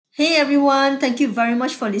Hey everyone, thank you very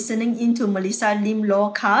much for listening in to Melissa Lim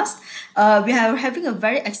Lawcast. We are having a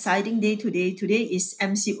very exciting day today. Today is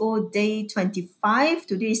MCO Day 25.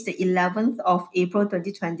 Today is the 11th of April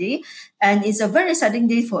 2020. And it's a very exciting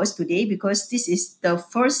day for us today because this is the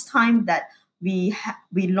first time that we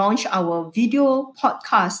launch our video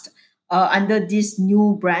podcast under this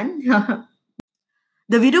new brand.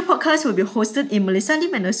 The video podcast will be hosted in Melissa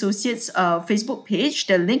Lim and Associates Facebook page.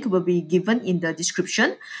 The link will be given in the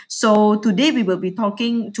description. So today we will be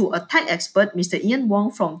talking to a tech expert, Mr. Ian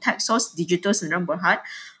Wong from TechSource Digital Sdn Bhd,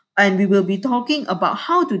 and we will be talking about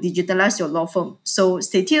how to digitalize your law firm. So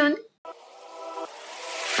stay tuned.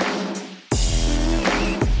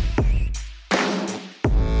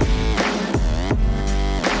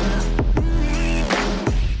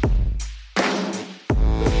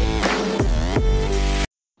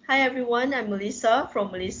 Hi everyone, I'm Melissa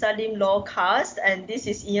from Melissa Lim Lawcast, and this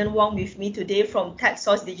is Ian Wong with me today from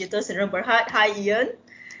TechSource Digital Sdn Bhd. Hi Ian.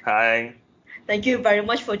 Hi. Thank you very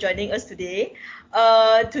much for joining us today.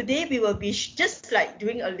 Today we will be just like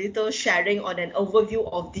doing a little sharing on an overview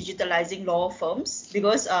of digitalizing law firms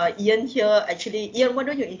because Ian here actually, Ian, why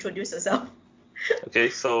don't you introduce yourself? Okay,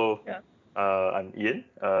 so Yeah. I'm Ian.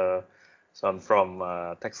 So I'm from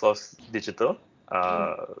TechSource Digital.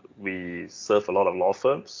 Mm. We serve a lot of law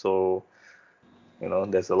firms, so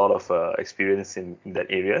there's a lot of experience in that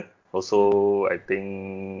area. Also, I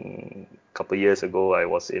think a couple of years ago, I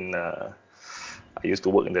used to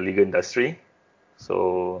work in the legal industry,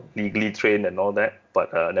 so legally trained and all that,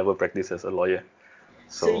 but never practiced as a lawyer.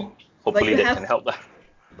 So, So but hopefully you that can have help lah.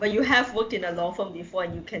 but you have worked in a law firm before,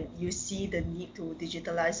 and you see the need to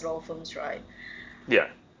digitalize law firms, right?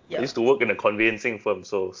 Yeah, I Yeah. used to work in a conveyancing firm,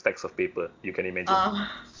 so stacks of paper, you can imagine. Uh,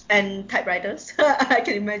 and typewriters, I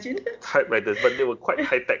can imagine. Typewriters, but they were quite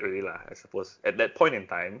high tech already, lah, I suppose. At that point in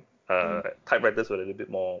time, Mm. typewriters were a little bit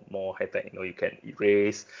more high tech. You can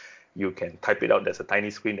erase, you can type it out. There's a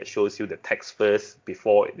tiny screen that shows you the text first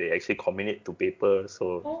before they actually commit it to paper.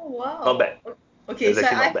 So Oh not wow. bad. Okay, It's so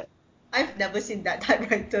actually not I've bad. I've never seen that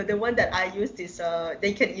typewriter. The one that I used is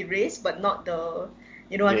they can erase but not the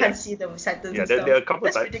I Yeah, can't see the titles yeah. and There stuff. are a couple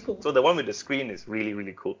That's pretty types. cool. So the one with the screen is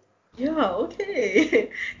really cool. Yeah,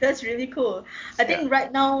 okay. That's really cool. I Yeah. think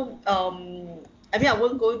right now, I mean I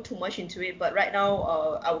won't go too much into it, but right now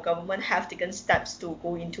our government have taken steps to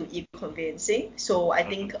go into e-conveyancing. So I Hmm.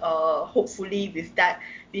 think hopefully with that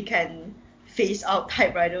we can phase out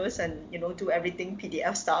typewriters and do everything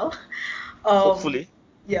PDF style. Um, Hopefully,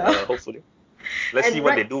 yeah. hopefully. Let's see And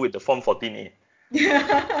what they right do with the Form 14A.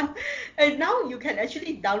 and now you can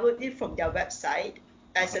actually download it from their website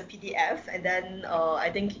as a Hmm. PDF, and then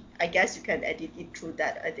Hmm. I guess you can edit it through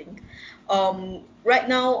that. I think right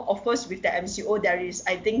now, of course, with the MCO,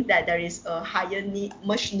 I think that there is a higher need,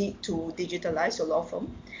 much need to digitalize your law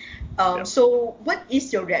firm. Yeah. So what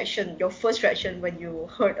is your reaction, your first reaction when you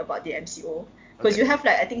heard about the MCO? Because Okay. you have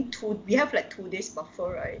like I think we have like 2 days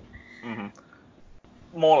buffer, right? Hmm.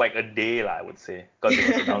 More like a day, lah, I would say, because it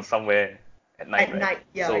was announced somewhere at night, At right? night,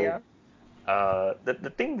 yeah, So yeah.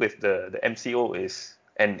 the thing with the MCO is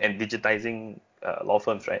and digitizing law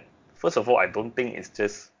firms, right? First of all, I don't think it's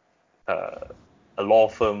just uh, a law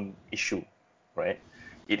firm issue, right?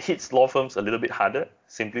 It hits law firms a little bit harder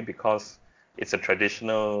simply because it's a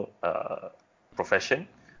traditional profession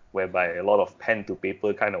whereby a lot of pen to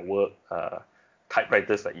paper kind of work,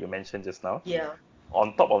 typewriters like you mentioned just now. Yeah.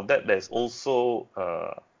 On top of that, there's also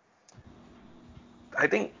I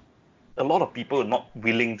think a lot of people are not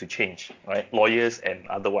willing to change, right? Lawyers and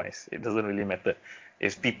otherwise, it doesn't really matter.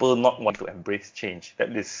 It's people not want to embrace change. That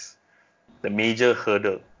is the major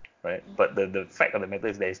hurdle, right? But the fact of the matter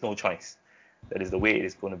is there is no choice. That is the way it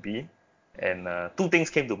is going to be. And two things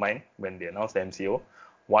came to mind when they announced the MCO.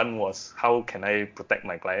 One was how can I protect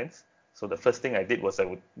my clients? So the first thing I did was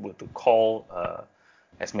would to call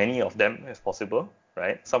as many of them as possible,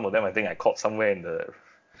 right? Some of them I think I called somewhere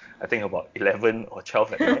I think about 11 or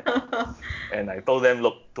 12 at night. And I told them,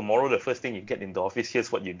 look, tomorrow the first thing you get in the office,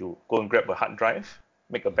 here's what you do. Go and grab a hard drive,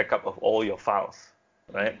 make a backup of all your files,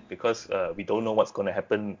 right? Because we don't know what's going to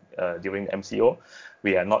happen during the MCO.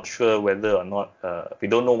 We are not sure whether or not, we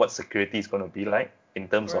don't know what security is going to be like in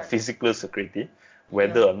terms of Right. physical security, Yeah.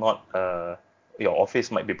 whether or not your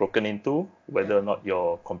office might be broken into, Yeah. whether or not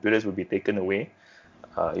your computers will be taken away.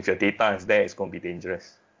 If your data is there, it's going to be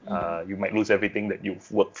dangerous. Mm-hmm. You might lose everything that you've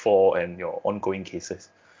worked for and your ongoing cases.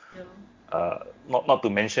 Yeah. Not to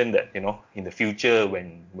mention that in the future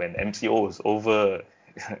when MCO is over,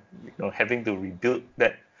 having to rebuild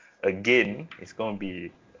that again is going to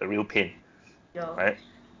be a real pain, Yeah. right?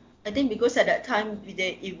 I think because at that time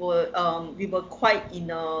we were quite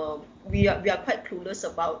we are quite clueless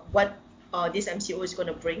about what this MCO is going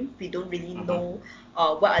to bring. We don't really Mm-hmm. know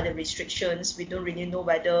what are the restrictions. We don't really know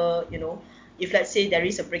whether, if let's say there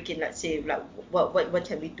is a break in, let's say, like what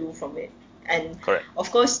can we do from it. And Correct.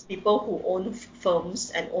 of course, people who own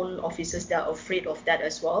firms and own offices, they are afraid of that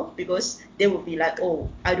as well, because they will be like, oh,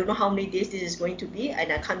 I don't know how many days this is going to be,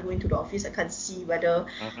 and I can't go into the office. I can't see whether,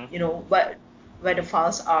 Mm-hmm. what where the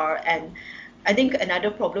files are. And I think another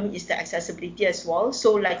problem is the accessibility as well.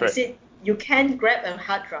 So like you Correct. said, you can grab a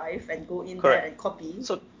hard drive and go in there Correct. and copy.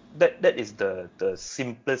 So that is the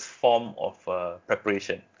simplest form of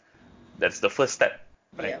preparation. That's the first step,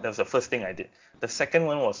 right? Yeah. That was the first thing I did. The second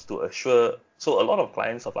one was to assure. So a lot of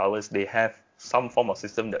clients of ours, they have some form of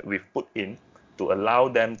system that we've put in to allow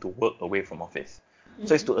them to work away from office.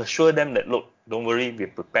 So it's Mm-hmm. to assure them that, look, don't worry, we're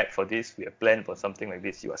prepared for this, we have planned for something like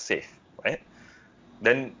this, you are safe, right?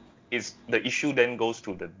 Then is the issue then goes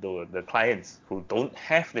to the clients who don't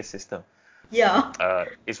have this system. Yeah.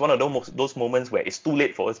 It's one of those moments where it's too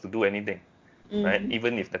late for us to do anything, right? Mm.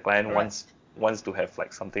 Even if the client Correct. wants to have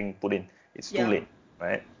like something put in, it's too Yeah. late,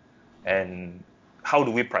 right? And how do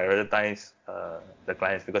we prioritize the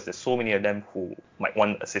clients, because there's so many of them who might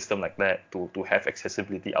want a system like that to have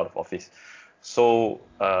accessibility out of office. So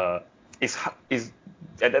is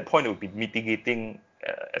at that point it would be mitigating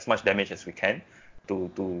as much damage as we can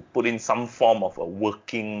to put in some form of a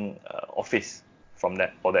working office from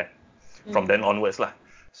that or that from then Mm. onwards lah.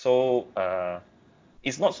 So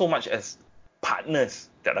it's not so much as partners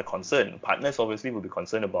that are concerned. Partners obviously will be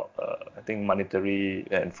concerned about, I think, monetary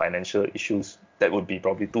and financial issues. That would be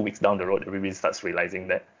probably 2 weeks down the road. Everybody starts realizing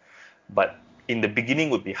that. But in the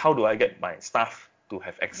beginning would be, how do I get my staff to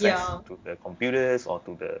have access Yeah. to the computers or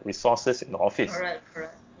to the resources in the office? Correct.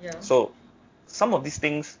 Correct. Yeah. So some of these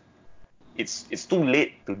things, it's too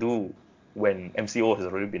late to do when MCO has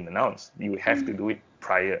already been announced. You have to do it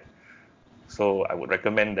prior. So I would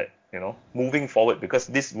recommend that, moving forward, because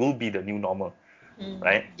this will be the new normal, Mm.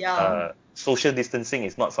 right? Yeah. Social distancing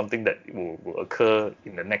is not something that will occur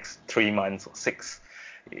in the next 3 months or six.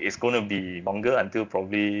 It's going to be longer until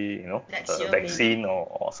probably, Next a year maybe. vaccine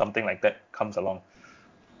or something like that comes along.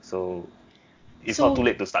 So it's not too So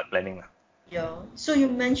late to start planning lah. yeah. So you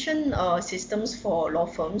mentioned systems for law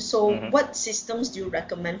firms. So Mm-hmm. what systems do you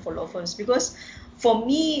recommend for law firms? Because for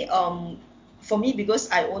me,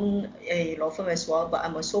 because I own a law firm as well, but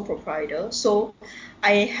I'm a sole proprietor. So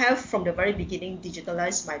I have from the very beginning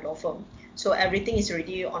digitalized my law firm. So everything is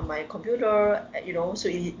already on my computer, so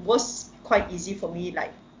it was quite easy for me.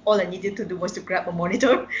 Like all I needed to do was to grab a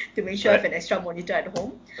monitor to make sure I have Right, an extra monitor at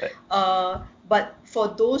home. right. But for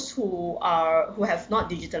those who have not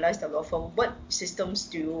digitalized the law firm, what systems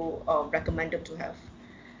do you recommend them to have?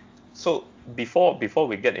 So before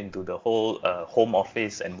we get into the whole home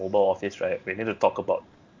office and mobile office, right, we need to talk about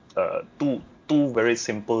two very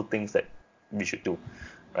simple things that we should do,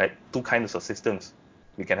 right? Two kinds of systems.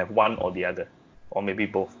 We can have one or the other, or maybe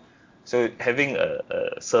both. So having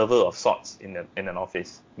a server of sorts in an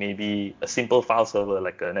office, maybe a simple file server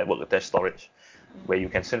like a network attached storage, where you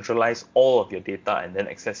can centralize all of your data and then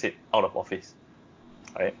access it out of office,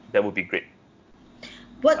 right? That would be great.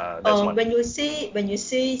 What That's one. when you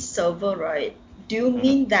say server, right? Do you Mhm.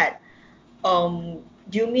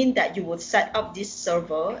 mean that you would set up this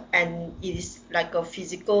server and it is like a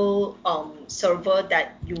physical server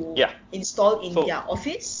that you Yeah. install in So their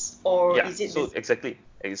office, or Yeah, is it so this? exactly,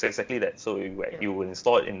 it's exactly that. So Yeah. you will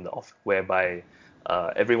install it in the off, whereby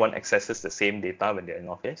everyone accesses the same data when they're in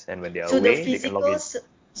office, and when they're So the away, they can log physical in. s-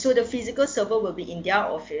 so the physical server will be in their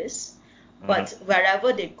office, Hmm. but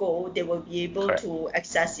wherever they go, they will be able Correct, to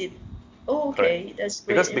access it. Oh, correct. okay, that's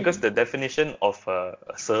great. Because the definition of a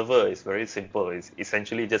server is very simple. It's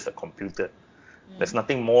essentially just a computer. There's Mm,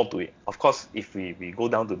 nothing more to it. Of course, if we go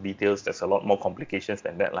down to details, there's a lot more complications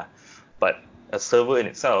than that lah. But a server in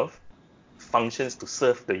itself functions to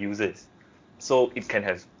serve the users. So it can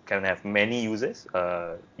have many uses.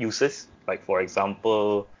 Like for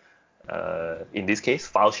example, in this case,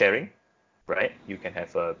 file sharing, right? You can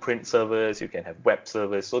have print servers, you can have web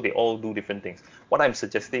servers, so they all do different things. What I'm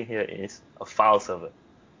suggesting here is a file server.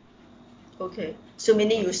 okay, so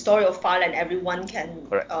meaning Mm, you store your file and everyone can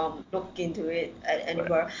correct, look into it at correct.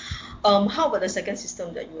 anywhere. How about the second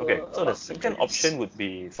system that you Okay, were so the about to second introduce? option would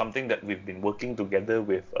be something that we've been working together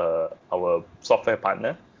with our software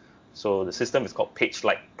partner. So the system is called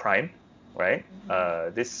PageLight Prime, right?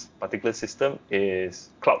 Mhm. This particular system is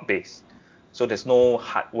cloud-based. So there's no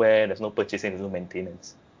hardware, there's no purchasing, there's no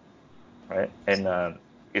maintenance, right? And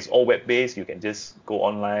it's all web-based. You can just go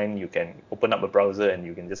online, you can open up a browser, and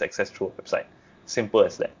you can just access through a website. Simple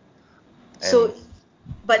as that. So,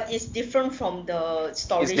 but it's different from the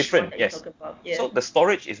storage It's different, one that you yes. talk about. So Yeah. the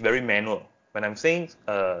storage is very manual. When I'm saying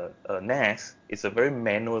NAS, it's a very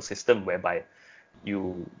manual system whereby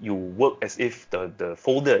you work as if the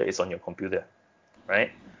folder is on your computer,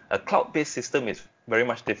 right? A cloud-based system is very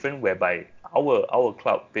much different, whereby our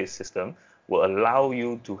cloud-based system will allow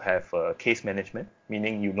you to have case management,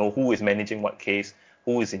 meaning you know who is managing what case,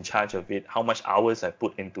 who is in charge of it, how much hours I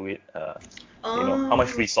put into it, how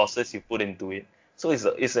much Ah, resources you put into it. So it's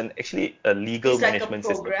actually a legal it's like a management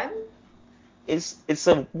system. program. It's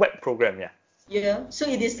a web program, yeah. Yeah. So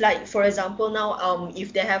it is like, for example, now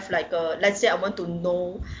if they have like a, let's say I want to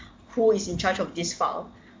know who is in charge of this file.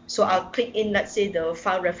 So Mm-hmm. I'll click in, let's say, the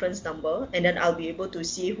file reference number, and then I'll be able to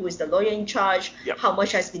see who is the lawyer in charge, Yep. how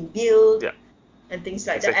much has been billed, Yeah, and things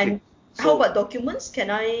like that. exactly. And how So about documents? Can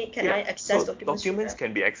I access so documents through documents that?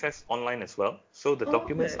 can be accessed online as well. So the Oh,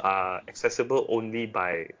 documents okay. are accessible only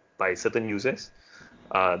by certain users.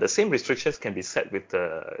 The same restrictions can be set with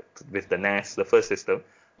the NAS, the first system,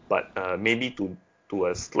 but maybe to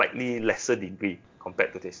a slightly lesser degree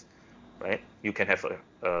compared to this, right? You can have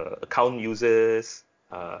account users,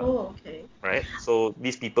 Oh, okay. right? So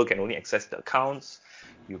these people can only access the accounts.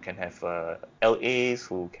 You can have LAs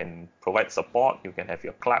who can provide support. You can have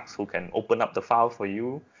your clerks who can open up the file for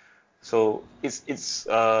you. So it's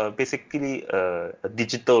basically a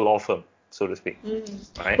digital law firm, so to speak, Mm.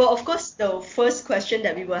 right? But of course, the first question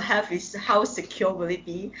that we will have is how secure will it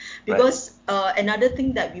be? Right. Because another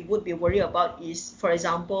thing that we would be worried about is, for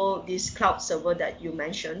example, this cloud server that you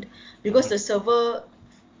mentioned, because Mm-hmm. the server,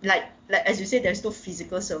 like as you said, there's no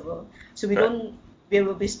physical server, so Correct. we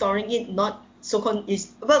will be storing it not so con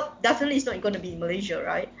is well definitely it's not going to be in Malaysia,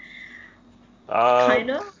 right? Uh,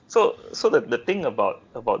 Kinda. so the thing about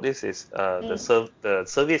this is Mm. the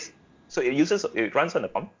service. So it runs on the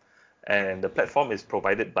platform, and the platform is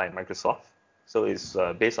provided by Microsoft. So it's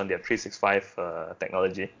based on their 365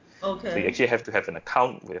 technology. So you Okay. actually have to have an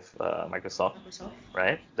account with Microsoft, Microsoft.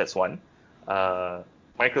 right? That's one. Uh,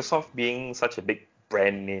 Microsoft being such a big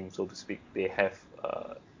brand name, so to speak, they have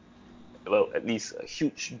well, at least a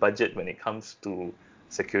huge budget when it comes to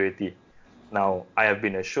security. Now, I have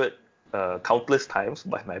been assured countless times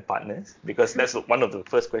by my partners, because that's one of the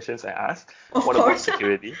first questions I ask. Of What about course.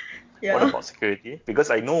 security? What Yeah. about security?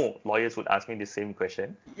 Because I know lawyers would ask me the same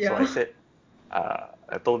question. So I Yeah. said,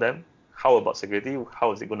 I told them, how about security?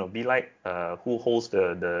 How is it going to be like? Who holds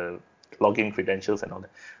the login credentials and all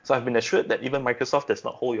that? So I've been assured that even Microsoft does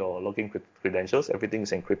not hold your login credentials. Everything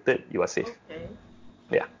is encrypted. You are safe. Okay.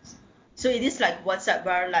 Yeah. So it is like WhatsApp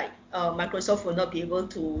where like Microsoft will not be able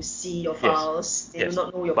to see your Yes. files. They do Yes.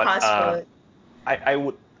 not know your But password. I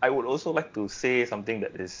would also like to say something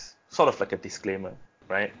that is sort of like a disclaimer,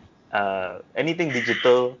 right? Anything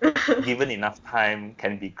digital, given enough time,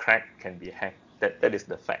 can be cracked, can be hacked. That is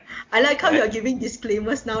the fact, I like how right? you're giving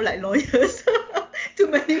disclaimers now like lawyers. Too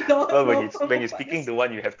many Well, law firm when of you're speaking partners. to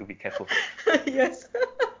one, you have to be careful. Yes.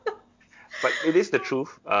 But it is the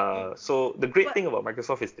truth. So the great But thing about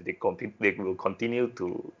Microsoft is that they will continue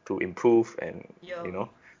to improve, and yeah, you know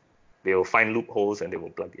they will find loopholes and they will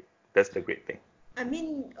plug it. That's the great thing. I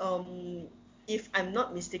mean, if I'm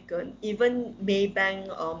not mistaken, even Maybank,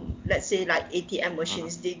 let's say like ATM Mhm,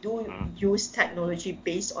 machines, they do mhm. use technology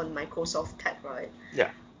based on Microsoft Tech, right? Yeah,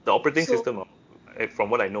 the operating So system, from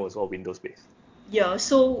what I know, is all Windows based. yeah,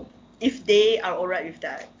 so if they are alright with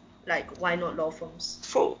that, like why not law firms?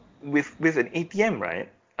 So with an ATM, right?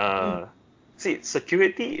 Mm. See,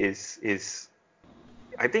 security is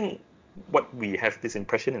I think what we have this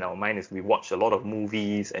impression in our mind is we watch a lot of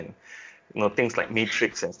movies and things like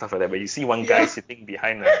Matrix and stuff like that, where you see one guy Yeah. sitting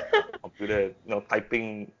behind a computer,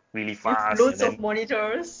 typing really With fast, and loads of then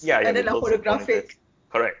monitors yeah, and with then a loads of monitors. holographic.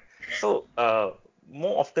 Correct. So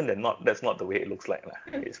more often than not, that's not the way it looks like lah.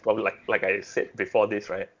 It's probably like I said before this,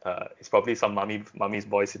 right? It's probably some mummy's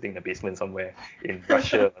boy sitting in the basement somewhere in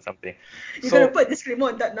Russia or something. You're gonna So put a disclaimer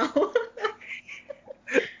on that now.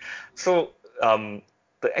 so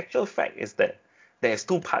the actual fact is that there's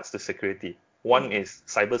two parts to security. One Mm. is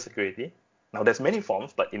cyber security. Now there's many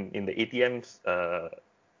forms, but in the ATM's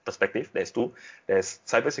perspective, there's two. There's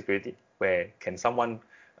cyber security, where can someone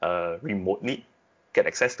remotely get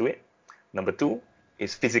access to it. Number two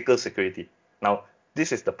is physical security. Now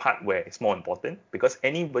this is the part where it's more important, because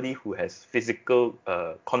anybody who has physical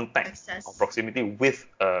contact or Access. proximity with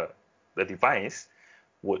the device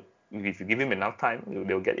would, if you give him enough time,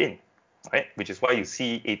 they'll get in, right? Which is why you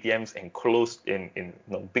see ATMs enclosed in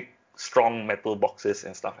big, strong metal boxes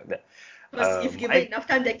and stuff like that. Because if given My enough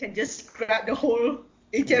time, they can just grab the whole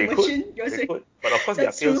ATM They could, machine. You're they saying could, but of course there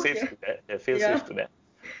are that's fail true. safes Yeah. to that. There are fail Yeah. safes to that.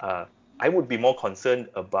 I would be more concerned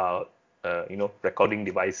about recording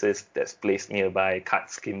devices that's placed nearby, card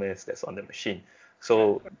skimmers that's on the machine.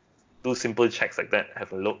 So do simple checks like that,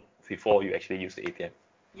 have a look before you actually use the ATM.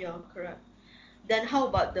 Yeah, correct. Then how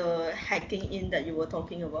about the hacking in that you were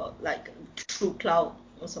talking about, like through cloud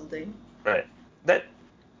or something? Right. That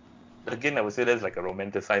again, I would say that's like a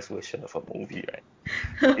romanticized version of a movie,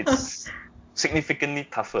 right? It's significantly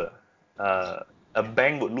tougher. A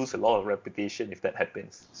bank would lose a lot of reputation if that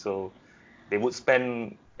happens. So they would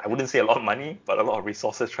spend, I wouldn't say a lot of money, but a lot of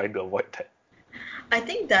resources trying to avoid that. I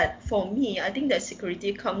think that for me, I think that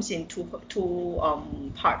security comes in two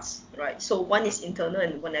parts, right? So one is internal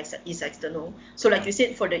and one is external. So like you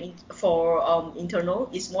said, for internal,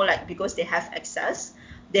 it's more like because they have access,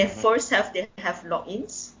 they have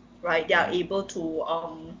logins, right? They are Mhm. able to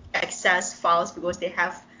access files because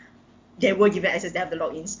they were given access, they have the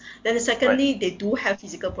logins. Then Right. secondly, they do have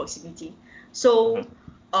physical proximity. Mhm. So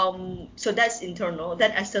so that's internal.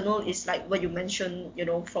 Then external is like what you mentioned,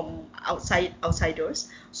 from outsiders. Mhm.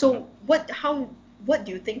 So what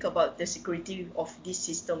do you think about the security of these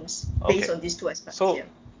systems based Okay. on these two aspects? So Yeah.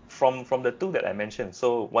 from the two that I mentioned,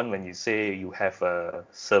 so one when you say you have a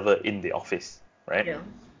server in the office, right? Yeah.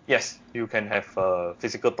 Yes, you can have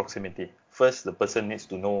physical proximity. First, the person needs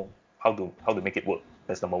to know how to make it work.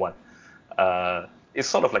 That's number one. It's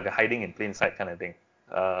sort of like a hiding in plain sight kind of thing.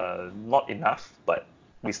 Not enough, but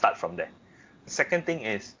we start from there. The second thing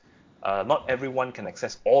is not everyone can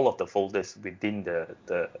access all of the folders within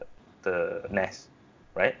the NAS,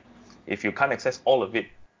 right? If you can't access all of it,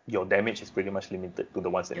 your damage is pretty much limited to the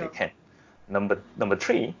ones that they Yeah. can. Number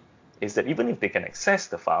three is that even if they can access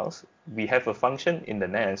the files, we have a function in the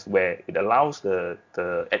NAS where it allows the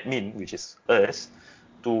admin, which is us,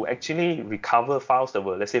 to actually recover files that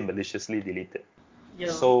were, let's say, maliciously deleted. Yeah.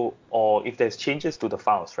 So, or if there's changes to the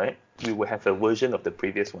files, right, we will have a version of the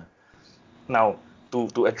previous one. Now,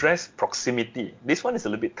 to address proximity, this one is a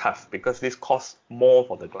little bit tough because this costs more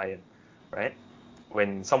for the client, right?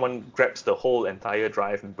 When someone grabs the whole entire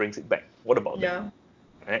drive and brings it back, what about that, Yeah.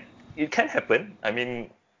 right? It can happen. I mean,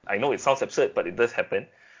 I know it sounds absurd, but it does happen.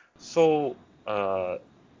 So,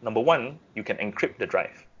 number one, you can encrypt the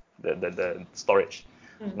drive, the storage.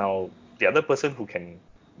 Mm. Now, the other person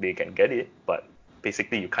they can get it, but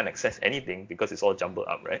basically you can't access anything because it's all jumbled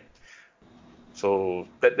up, right? So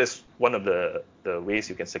that's one of the ways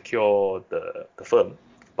you can secure the firm.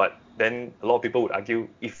 But then a lot of people would argue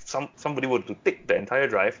if somebody were to take the entire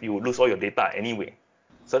drive, you would lose all your data anyway.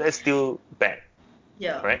 So that's still bad,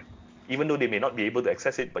 Yeah. right? Even though they may not be able to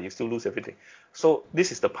access it, but you still lose everything. So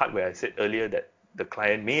this is the part where I said earlier that the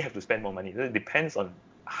client may have to spend more money. It depends on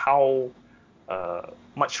how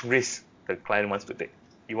much risk the client wants to take.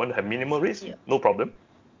 You want to have minimal risk? Yeah. No problem.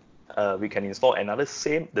 We can install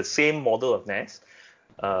the same model of NAS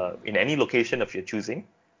in any location of your choosing.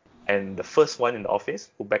 And the first one in the office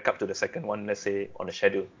will back up to the second one, let's say on a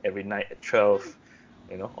schedule every night at 12,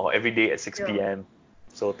 or every day at Yeah. 6 p.m.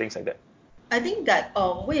 So things like that. I think that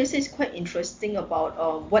what you say is quite interesting about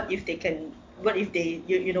what if they like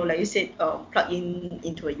you said plug in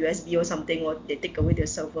into a USB or something, or they take away their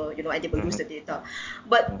server, and they will lose Mm-hmm, the data.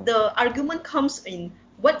 But mm-hmm, the argument comes in,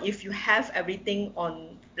 what if you have everything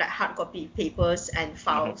on like hard copy papers and mm-hmm.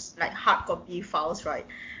 files, like hard copy files, right?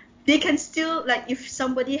 They can still, like, if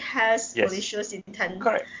somebody has Yes, malicious intent,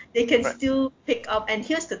 correct, they can correct. still pick up. And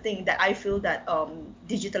here's the thing that I feel that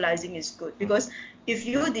digitalizing is good, because if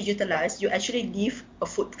you digitalize, you actually leave a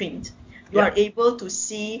footprint. You are Yeah, able to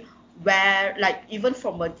see where, like, even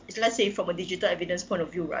from a, let's say, from a digital evidence point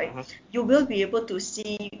of view, right, mm-hmm. you will be able to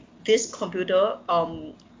see this computer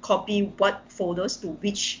copy what folders to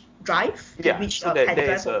which drive, to Yeah. which So that pen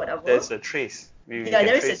drive or whatever. there's a trace. We Yeah, can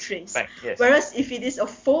there is a trace trace. back. Yes. Whereas if it is a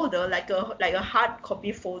folder, like a hard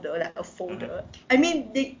copy folder, like a Mm-hmm. folder, I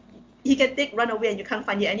mean, he can take run away and you can't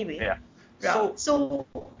find it anyway. Yeah. Yeah. So So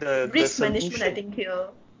the risk management, I solution. think here,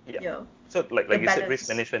 Yeah. yeah, So the like you said, risk balance.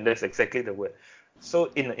 management. That's exactly the word. So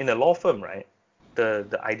in a law firm, right?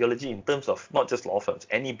 The ideology in terms of not just law firms,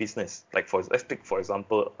 any business. Like let's take for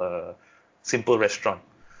example a simple restaurant.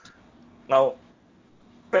 Now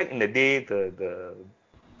back in the day,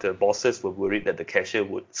 the bosses were worried that the cashier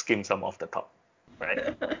would skim some off the top,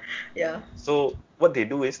 right? Yeah. So what they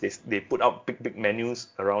do is they put out big menus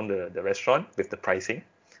around the restaurant with the pricing,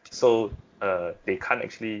 so they can't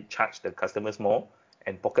actually charge the customers more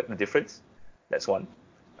and pocket the difference. That's one.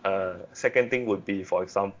 Second thing would be, for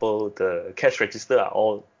example, the cash register are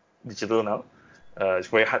all digital now. It's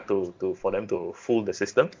very hard for them to fool the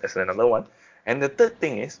system. That's another one. And the third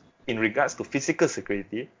thing is, in regards to physical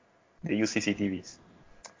security, they use CCTVs,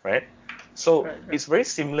 right? So Right, right. it's very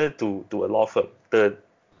similar to a law firm.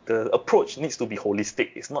 the approach needs to be holistic.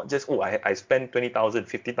 It's not just, oh, I spend 20,000,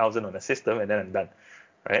 50,000 on a system and then I'm done,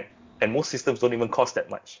 right? And most systems don't even cost that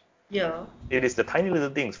much. Yeah. It is the tiny little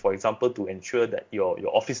things, for example, to ensure that your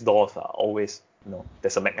office doors are always,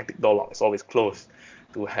 there's a magnetic door lock, it's always closed,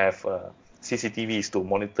 to have CCTVs to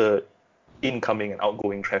monitor incoming and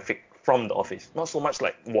outgoing traffic from the office. Not so much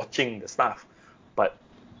like watching the staff, but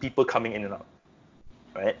people coming in and out,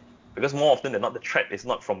 right? Because more often than not, the threat is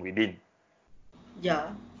not from within.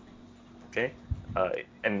 Yeah. Okay,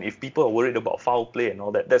 and if people are worried about foul play and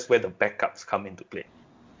all that, that's where the backups come into play.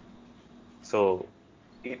 So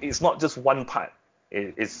it's not just one part.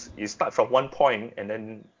 You start from one point and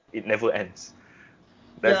then it never ends.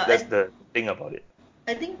 That's the thing about it.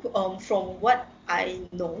 I think from what I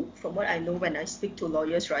know, when I speak to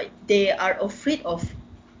lawyers, right, they are afraid of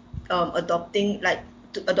adopting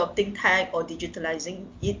tech or digitalizing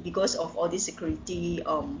it because of all these security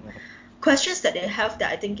questions that they have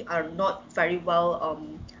that I think are not very well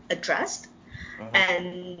addressed.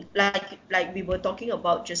 And like we were talking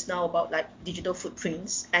about just now about like digital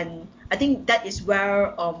footprints, and I think that is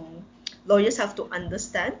where lawyers have to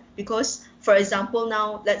understand, because for example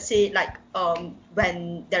now let's say like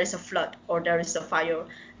when there is a flood or there is a fire,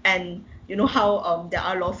 and you know how there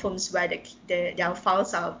are law firms where their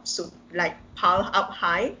files are so like piled up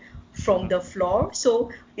high from the floor,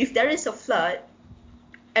 so if there is a flood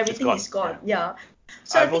everything is gone. Yeah.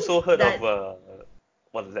 So I've also heard of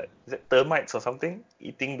what is that? Is it termites or something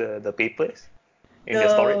eating the papers in your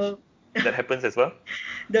storage? That happens as well.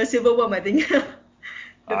 The silverworm, I think. The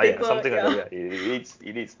paper, something like that. Yeah,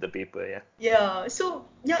 it eats the paper. Yeah. Yeah. So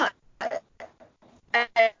yeah,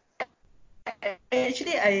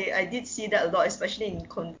 actually I did see that a lot, especially in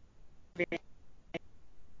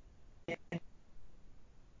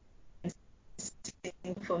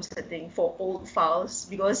firm setting for old files,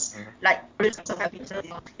 because like some have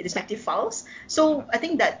it is active files. So I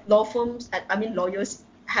think that law firms, I mean lawyers,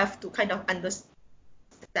 have to kind of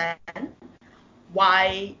understand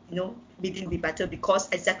why maybe be better, because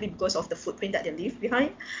of the footprint that they leave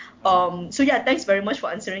behind. So yeah, thanks very much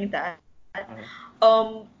for answering that.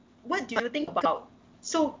 What do you think about,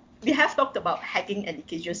 so we have talked about hacking and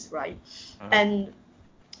leakages, right? And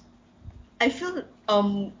I feel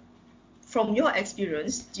from your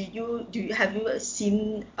experience, have you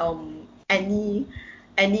seen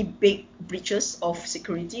any big breaches of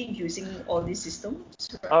security using all these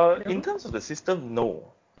systems? In terms of the system, no,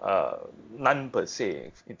 none per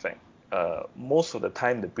se. In fact, most of the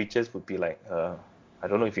time the breaches would be like, I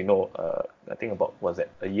don't know if you know, I think about, was it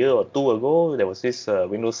a year or two ago, there was this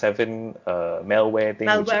Windows 7 malware thing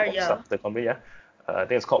which pops up the company. Yeah, I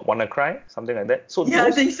think it's called WannaCry, something like that. So yeah,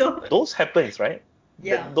 I think so. Those happens, right?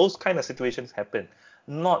 Yeah. Those kind of situations happen.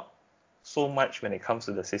 Not so much when it comes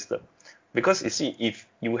to the system, because you see, if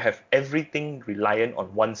you have everything reliant on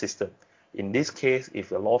one system, in this case,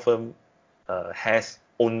 if a law firm has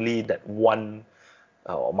only that one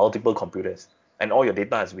or multiple computers, and all your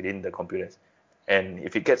data is within the computers, and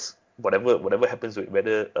if it gets whatever happens with,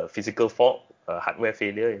 whether a physical fault, hardware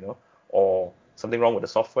failure, or something wrong with the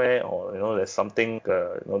software, or there's something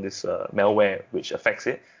this malware which affects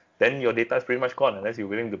it, then your data is pretty much gone unless you're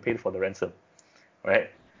willing to pay for the ransom,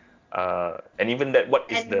 right? And even that,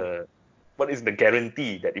 what is the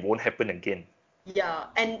guarantee that it won't happen again? Yeah,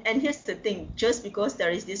 and here's the thing: just because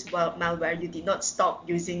there is this malware, you did not stop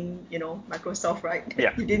using Microsoft, right?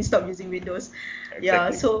 Yeah. You didn't stop using Windows. Exactly.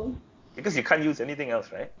 Yeah, so because you can't use anything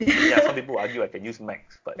else, right? Yeah, some people argue I can use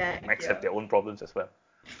Macs, but Macs have their own problems as well.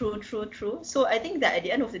 True. So I think that at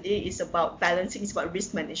the end of the day, it's about balancing. It's about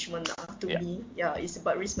risk management. Me, it's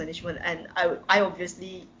about risk management, and I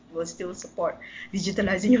obviously will still support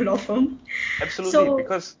digitalizing your law firm. Absolutely, so,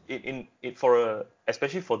 because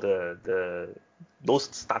especially for those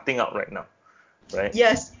starting out right now, right?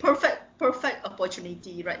 Yes, perfect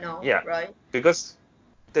opportunity right now. Yeah, right. Because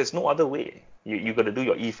there's no other way. You got to do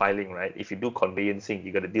your e-filing, right? If you do conveyancing,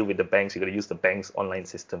 you got to deal with the banks. You got to use the bank's online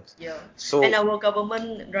systems. Yeah. So and our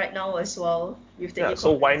government right now as well with the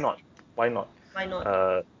so why not? Why not?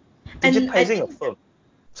 Digitizing a firm.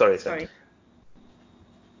 Sorry.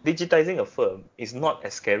 Digitizing a firm is not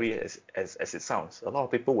as scary as it sounds. A lot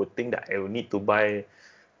of people would think that I will need to buy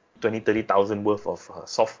 20,000-30,000 worth of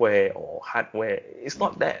software or hardware. It's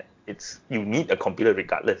not that. It's you need a computer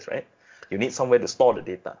regardless, right? You need somewhere to store the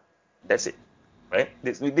data. That's it, right?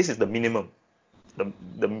 This is the minimum,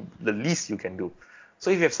 the least you can do. So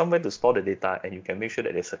if you have somewhere to store the data and you can make sure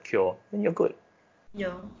that it's secure, then you're good.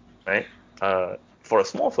 Yeah. Right? For a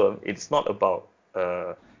small firm, it's not about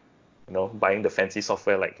buying the fancy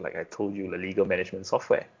software like I told you, the legal management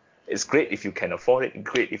software. It's great if you can afford it.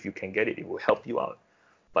 Great if you can get it. It will help you out.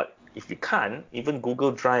 But if you can't, even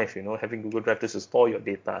Google Drive, having Google Drive just to store your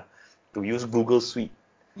data, to use Google Suite.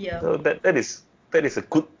 Yeah. So that is a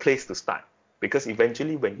good place to start, because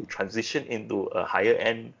eventually when you transition into a higher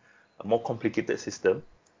end, a more complicated system,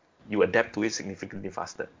 you adapt to it significantly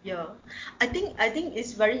faster. Yeah, I think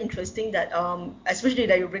it's very interesting that especially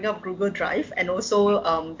that you bring up Google Drive and also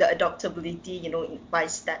the adaptability, by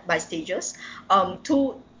stages.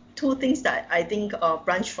 Two things that I think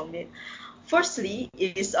branch from it. Firstly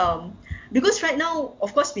is because right now,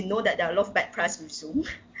 of course, we know that there are a lot of bad press with Zoom.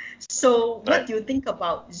 So what Right. do you think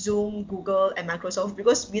about Zoom, Google, and Microsoft?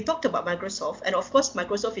 Because we talked about Microsoft, and of course,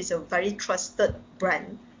 Microsoft is a very trusted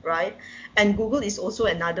brand, right? And Google is also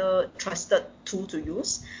another trusted tool to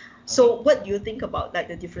use. Mhm. So what do you think about like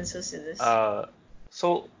the differences in this? Uh,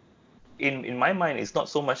 so in my mind, it's not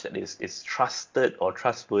so much that it's trusted or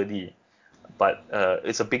trustworthy, but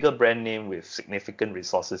it's a bigger brand name with significant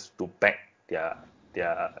resources to back their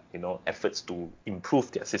efforts to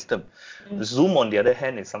improve their system. Mm. Zoom, on the other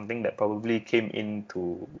hand, is something that probably came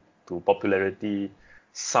into to popularity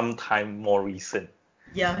sometime more recent.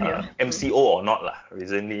 Yeah, yeah, true. MCO or not lah,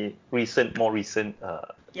 more recent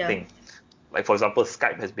Yeah, thing. Like for example,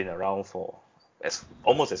 Skype has been around for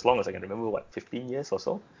almost as long as I can remember, what, 15 years or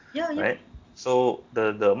so, yeah, yeah. right? So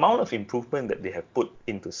the amount of improvement that they have put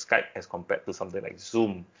into Skype as compared to something like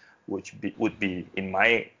Zoom, which would be in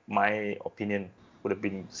my opinion, would have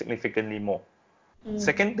been significantly more. Mm.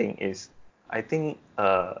 Second thing is, I think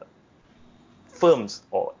firms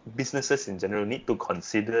or businesses in general need to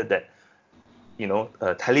consider that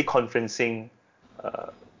teleconferencing,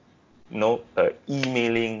 uh,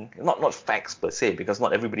 emailing, not fax per se, because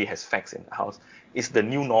not everybody has fax in the house, is the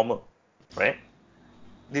new normal, right?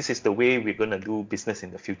 This is the way we're going to do business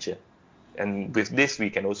in the future. And with this, we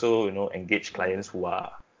can also, engage clients who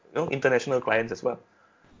are, international clients as well.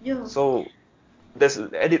 Yeah. So there's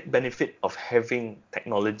an added benefit of having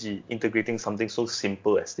technology integrating something so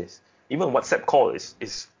simple as this. Even WhatsApp call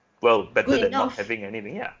is well better Good than not enough. having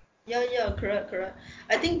anything. Yeah. Yeah, yeah, correct, correct.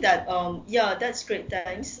 I think that yeah, that's great.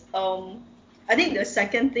 Thanks. I think the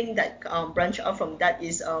second thing that branch out from that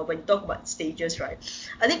is when you talk about stages, right?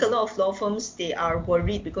 I think a lot of law firms they are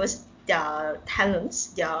worried because their talents,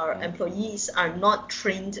 their Mhm. employees are not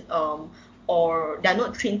trained or they're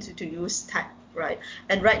not trained to use tech, right?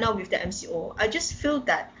 And right now with the MCO, I just feel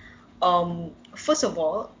that first of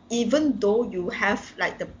all, even though you have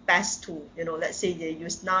like the best tool, let's say they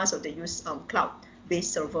use NAS or they use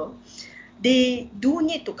cloud-based server, they do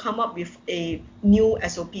need to come up with a new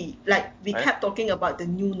SOP. Like we Right. kept talking about the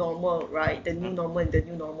new normal, right? The new Mhm. normal and the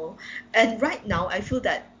new normal. And right now, I feel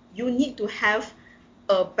that you need to have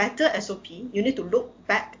a better SOP. You need to look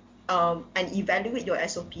back and evaluate your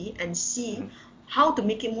SOP and see Mhm. how to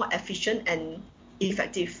make it more efficient and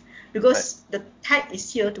effective. Right. Because the tech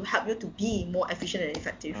is here to help you to be more efficient and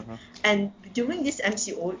effective. Mhm. And during this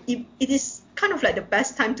MCO, it is kind of like the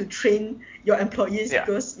best time to train your employees Yeah.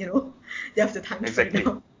 because they have the time right Exactly.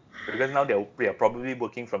 now. Because now they are probably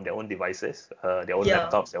working from their own devices, their own Yeah,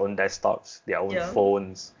 laptops, their own desktops, their own yeah.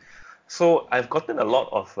 phones. So I've gotten a lot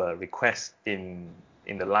of requests in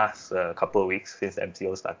the last couple of weeks since the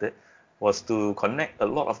MCO started, was to connect a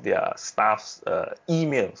lot of their staff's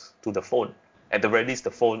emails to the phone, at the very least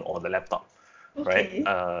the phone or the laptop, right?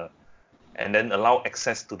 Okay. And then allow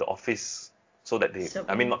access to the office, so that So,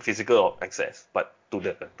 I mean, not physical access, but to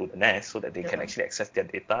the NAS, so that they can yeah. actually access their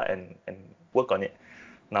data and work on it.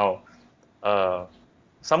 Now, uh,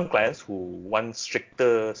 some clients who want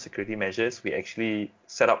stricter security measures, we actually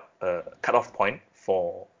set up a cutoff point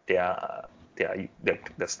for their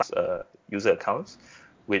staff user accounts,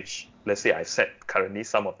 which, let's say, I set currently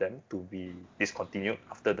some of them to be discontinued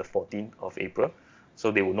after the 14th of April,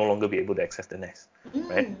 so they will no longer be able to access the NAS,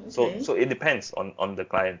 right? So Okay. so it depends on the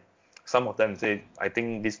client. Some of them say, I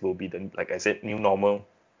think this will be the, like I said, new normal,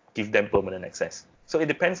 give them permanent access. So it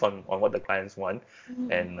depends on what the clients want,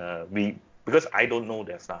 Mm. and because I don't know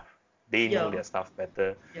their staff, they know Yeah, their staff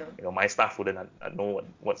better. yeah. My staff wouldn't know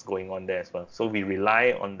what's going on there as well. So we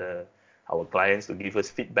rely on our clients to give us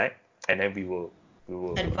feedback, and then we will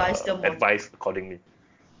Advise them on. advise accordingly.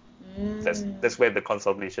 That's Mm. that's where the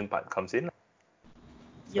consultation part comes in. So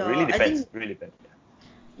it Yeah, really I depends. think Really depends.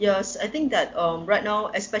 yes, I think that right now,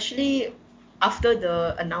 especially after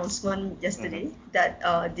the announcement Mm-hmm. yesterday that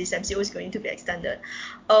this MCO is going to be extended,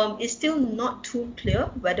 it's still not too clear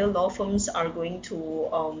whether law firms are going to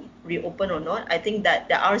reopen or not. I think that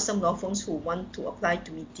there are some law firms who want to apply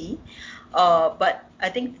to MITI, but I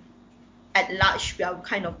think at large we are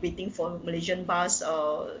kind of waiting for Malaysian Bar's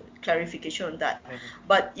clarification on that. Mm-hmm.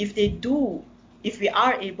 But if they do, if we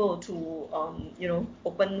are able to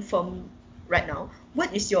open firm right now,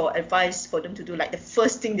 what is your advice for them to do? Like the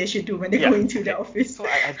first thing they should do when they go Yeah. into the Okay. office? So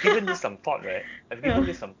I've given this some thought, right? I've given Yeah.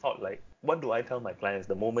 this some thought. Like, what do I tell my clients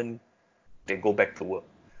the moment they go back to work?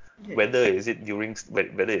 Okay. Whether is it during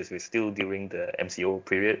whether it's still during the MCO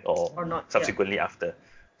period or Or not? Yeah. subsequently after.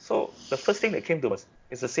 So the first thing that came to us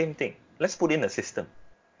is the same thing. Let's put in a system.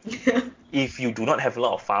 Yeah. If you do not have a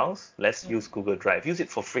lot of files, let's use Google Drive. Use it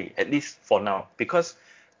for free, at least for now, because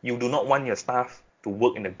you do not want your staff to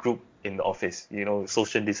work in a group in the office.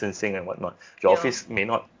 Social distancing and whatnot. Your Yeah. office may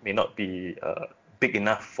not be big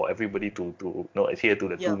enough for everybody to adhere to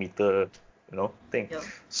the Yeah. 2 meter thing. Yeah.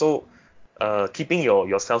 So keeping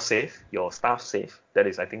yourself safe, your staff safe, that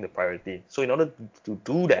is, I think, the priority. So in order to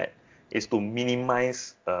do that is to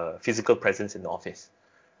minimize physical presence in the office,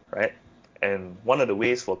 right? And one of the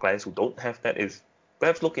ways for clients who don't have that is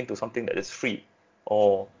perhaps look into something that is free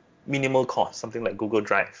or minimal cost, something like Google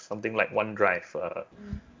Drive, something like OneDrive,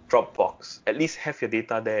 Dropbox. At least have your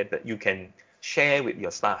data there that you can share with your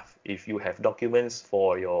staff. If you have documents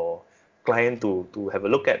for your client to have a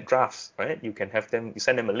look at drafts, right? You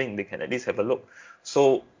send them a link, they can at least have a look.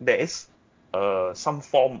 So there is some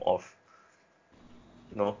form of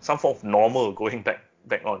normal going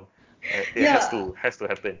back on. It has Yeah. to has to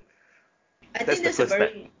happen. I That's think the that's a first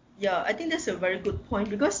step. very yeah, I think that's a very good point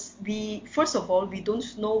because we first of all we don't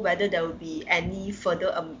know whether there will be any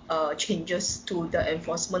further changes to the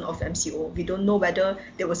enforcement of MCO. We don't know whether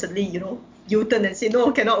they will suddenly U-turn and say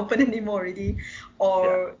no, cannot open anymore already, Yeah,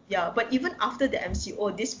 or yeah. But even after the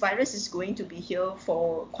MCO, this virus is going to be here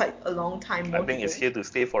for quite a long time I more to think it's go. here to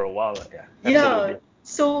stay for a while. Yeah, Yeah. absolutely.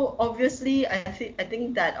 So obviously, I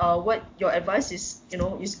think that what your advice is,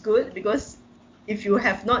 is good because if you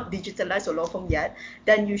have not digitalized your law firm yet,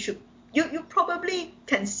 then you probably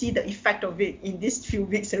can see the effect of it in these few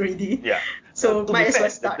weeks already. Yeah. So To be might as well fair,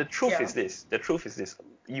 the start. truth Yeah. is this. The truth is this.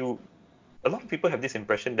 A lot of people have this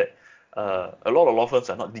impression that a lot of law firms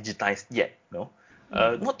are not digitized yet. No,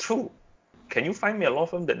 Mm. not true. Can you find me a law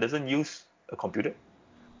firm that doesn't use a computer?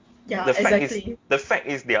 Yeah. The fact is, Exactly. the fact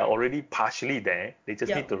is they are already partially there. They just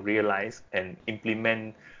Yeah. need to realize and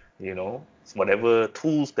implement, whatever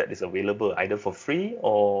tools that is available, either for free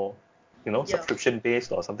or, Yeah. subscription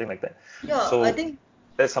based or something like that. Yeah. I So think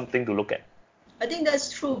that's something to look at. I think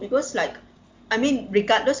that's true because, like, I mean,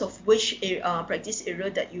 regardless of which practice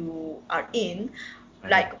area that you are in, Mhm.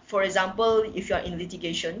 like for example, if you are in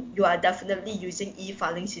litigation, you are definitely using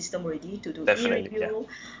e-filing system already to do Definitely, yeah. e-review.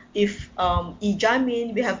 If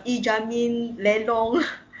e-jamin, we have e-jamin, lelong,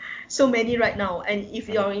 so many right now. And if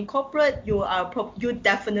you Mhm. are in corporate, you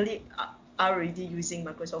definitely are already using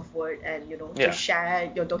Microsoft Word and to Yeah, share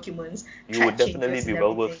your documents, you would track definitely changes be and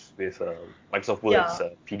well everything. versed with Microsoft Word's Yeah.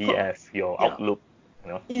 Co- PDF, your yeah. Outlook.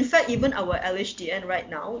 In fact, even our LHDN right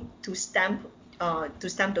now, to stamp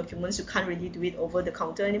documents, you can't really do it over the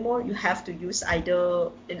counter anymore. You have to use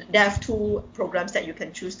they have two programs that you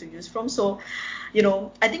can choose to use from. So,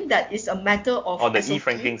 I think that is a matter of Or the SOP.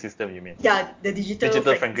 e-franking system, you mean? Yeah, the digital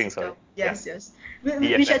Digital franking franking, system. sorry. Yeah, Yes, yes. Which I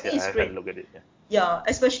DFS. Yeah, think is I've had a great. look at it. Yeah. Yeah,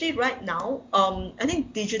 especially right now. I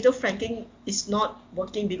think digital franking is not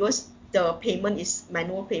working because the payment is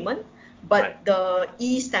manual payment, Right. but the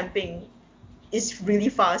e-stamping is really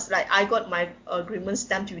fast. Like I got my agreement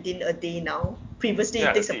stamped within a day now. Previously,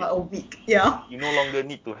 it Yeah, takes see, about a week. Yeah. you no longer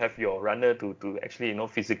need to have your runner to actually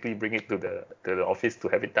physically bring it to the office to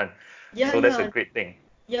have it done. Yeah, So that's a yeah, great thing.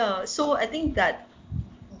 yeah. So I think that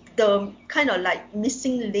the kind of like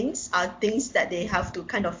missing links are things that they have to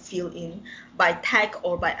kind of fill in by tag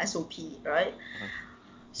or by SOP, right? Mhm.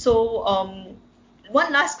 So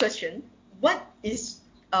one last question: what is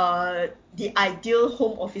the ideal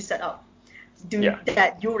home office setup Yeah.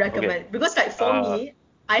 that you Okay. recommend? Because like for Uh, me,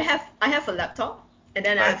 I have a laptop and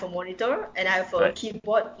then I right, have a monitor and I have a right,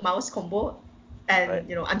 keyboard mouse combo right,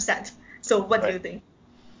 and I'm set. So what do right. you think?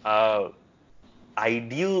 Uh,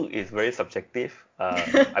 Ideal is very subjective.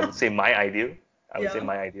 I would say my ideal. I would say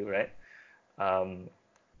Yeah. my ideal, right? Um,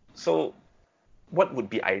 so what would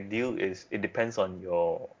be ideal is it depends on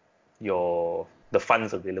the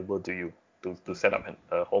funds available to you to set up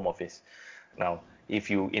a home office. Now, if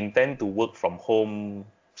you intend to work from home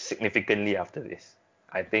significantly after this,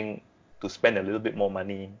 I think to spend a little bit more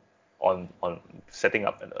money on setting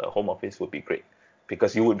up a home office would be great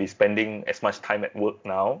because you would be spending as much time at work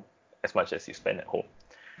now as much as you spend at home.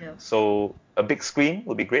 Yeah. So a big screen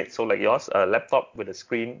would be great. So like yours, a laptop with a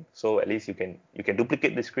screen. So at least you can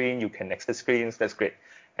duplicate the screen, you can extend screens. That's great.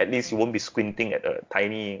 At least you won't be squinting at a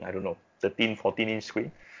tiny, I don't know, 13, 14-inch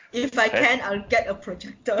screen, If I right? can, I'll get a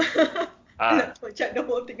projector Ah, and project the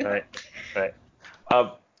whole thing right, out. right.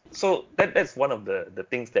 Um, so that's one of the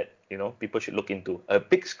things that people should look into. A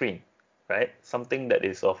big screen, right? Something that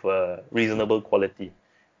is of a reasonable quality,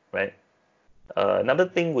 right? Another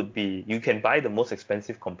thing would be you can buy the most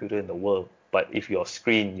expensive computer in the world, but if your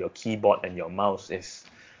screen, your keyboard, and your mouse is,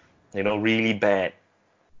 really bad,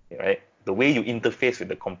 right? The way you interface with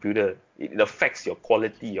the computer, it affects your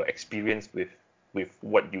quality, your experience with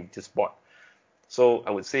what you just bought. So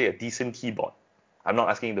I would say a decent keyboard. I'm not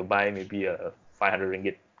asking you to buy maybe a 500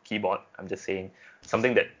 ringgit keyboard. I'm just saying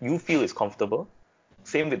something that you feel is comfortable.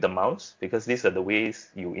 Same with the mouse, because these are the ways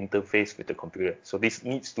you interface with the computer. So this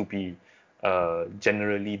needs to be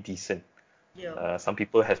generally decent. Yeah. Some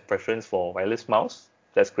people have preference for wireless mouse.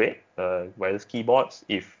 That's great. Wireless keyboards,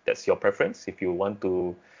 if that's your preference. If you want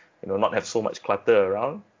to, not have so much clutter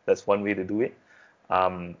around, that's one way to do it.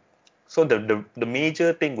 So the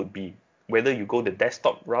major thing would be whether you go the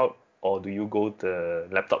desktop route or do you go the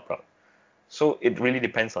laptop route. So it really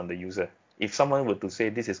depends on the user. If someone were to say,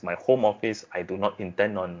 this is my home office, I do not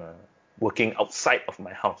intend on working outside of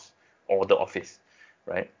my house or the office,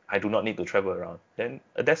 right? I do not need to travel around. Then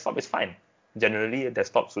a desktop is fine. Generally,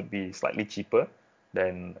 desktops would be slightly cheaper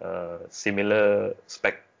than a similar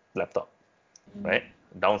spec laptop, right?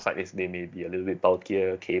 Downside is they may be a little bit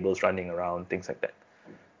bulkier, cables running around, things like that.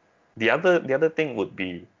 The other thing would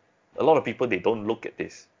be a lot of people, they don't look at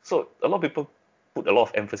this. So a lot of people put a lot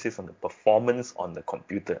of emphasis on the performance on the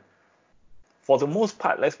computer. For the most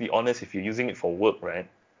part, let's be honest, if you're using it for work, right,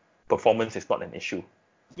 performance is not an issue,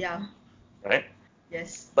 Yeah. right?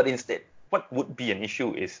 Yes. But instead, what would be an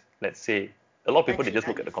issue is, let's say, a lot of people, they just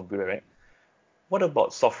look at the computer, right? What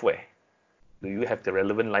about software? Do you have the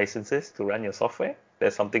relevant licenses to run your software?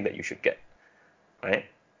 That's something that you should get, right?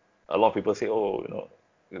 A lot of people say, oh,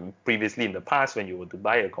 previously in the past, when you were to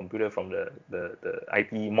buy a computer from the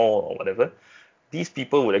IT mall or whatever, these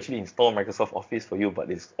people would actually install Microsoft Office for you,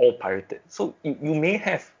 but it's all pirated. So you may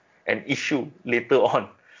have an issue later on.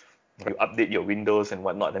 You update your Windows and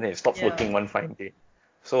whatnot, and then it stops working one fine day.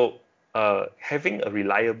 So having a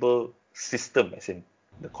reliable system, as in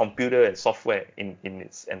the computer and software in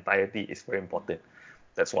its entirety, is very important.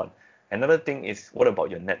 That's one. Another thing is, what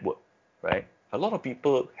about your network, right? A lot of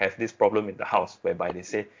people have this problem in the house whereby they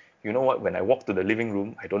say, you know what, when I walk to the living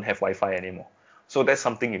room, I don't have Wi-Fi anymore. So that's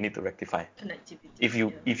something you need to rectify.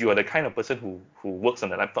 Connectivity. If you are the kind of person who works on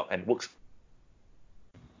the laptop and works,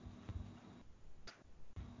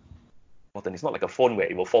 it's not like a phone where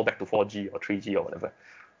it will fall back to 4G or 3G or whatever.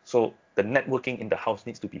 So the networking in the house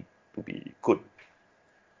needs to be good.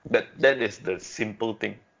 That is the simple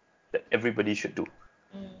thing that everybody should do.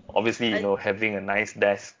 Obviously, having a nice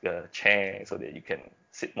desk, chair, so that you can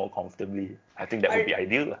sit more comfortably. I think that would be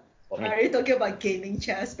ideal for me. Are you talking about gaming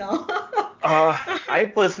chairs now?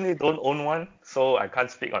 I personally don't own one, so I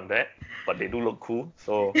can't speak on that. But they do look cool,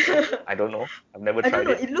 so I don't know. I've never tried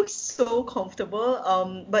it. It looks so comfortable.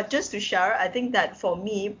 But just to share, I think that for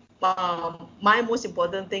me, my most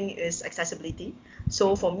important thing is accessibility.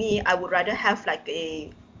 So for me, I would rather have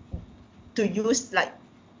to use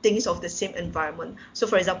things of the same environment. So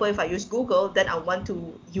for example, if I use Google, then I want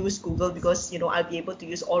to use Google because I'll be able to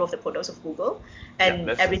use all of the products of Google, and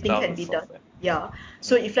everything can be done. Yeah.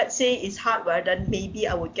 So if let's say it's hardware, then maybe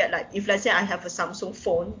I would get if let's say I have a Samsung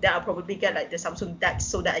phone, then I'll probably get the Samsung DeX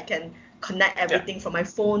so that I can connect everything from my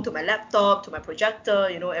phone to my laptop to my projector,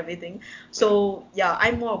 everything. So yeah,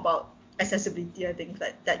 I'm more about accessibility, I think,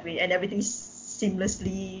 that way, and everything's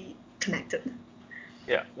seamlessly connected.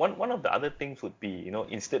 Yeah, one of the other things would be,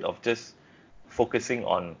 instead of just focusing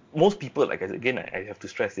on, most people, again, I have to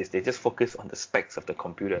stress this, they just focus on the specs of the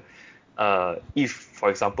computer. If, for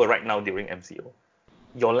example, right now during MCO,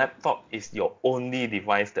 your laptop is your only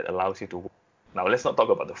device that allows you to work. Now, let's not talk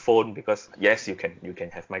about the phone, because yes, you can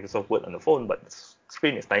have Microsoft Word on the phone, but the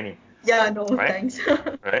screen is tiny. Yeah, no, right? Thanks.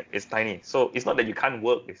 Right, it's tiny. So it's not that you can't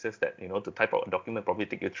work, it's just that, to type out a document probably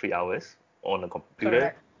take you 3 hours on a computer.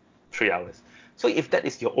 Correct. 3 hours. So if that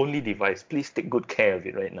is your only device, please take good care of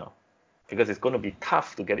it right now, because it's going to be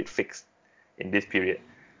tough to get it fixed in this period.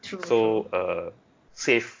 True. So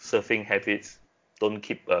safe surfing habits. Don't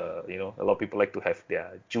keep, a lot of people like to have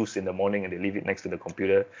their juice in the morning and they leave it next to the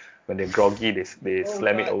computer. When they're groggy, they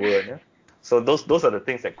slam it over. Yeah? So those are the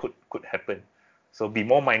things that could happen. So be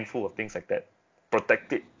more mindful of things like that.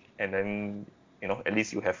 Protect it, and then at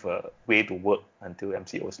least you have a way to work until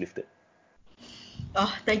MCO is lifted.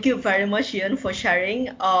 Thank you very much, Ian, for sharing.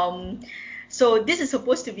 So this is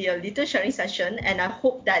supposed to be a little sharing session, and I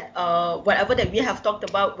hope that whatever that we have talked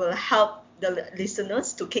about will help the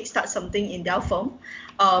listeners to kickstart something in their firm.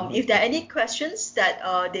 If there are any questions that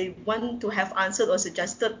they want to have answered or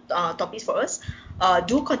suggested topics for us,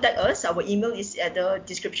 do contact us. Our email is at the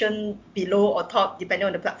description below or top, depending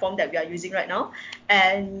on the platform that we are using right now.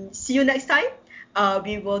 And see you next time.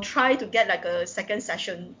 We will try to get like a second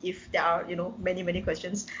session if there are, many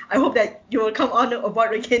questions. I hope that you will come on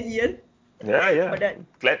aboard again, Ian. Yeah. For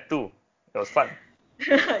that. Glad to. It was fun.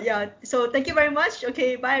 Yeah. So thank you very much.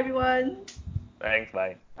 Okay. Bye, everyone. Thanks.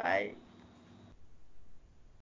 Bye. Bye.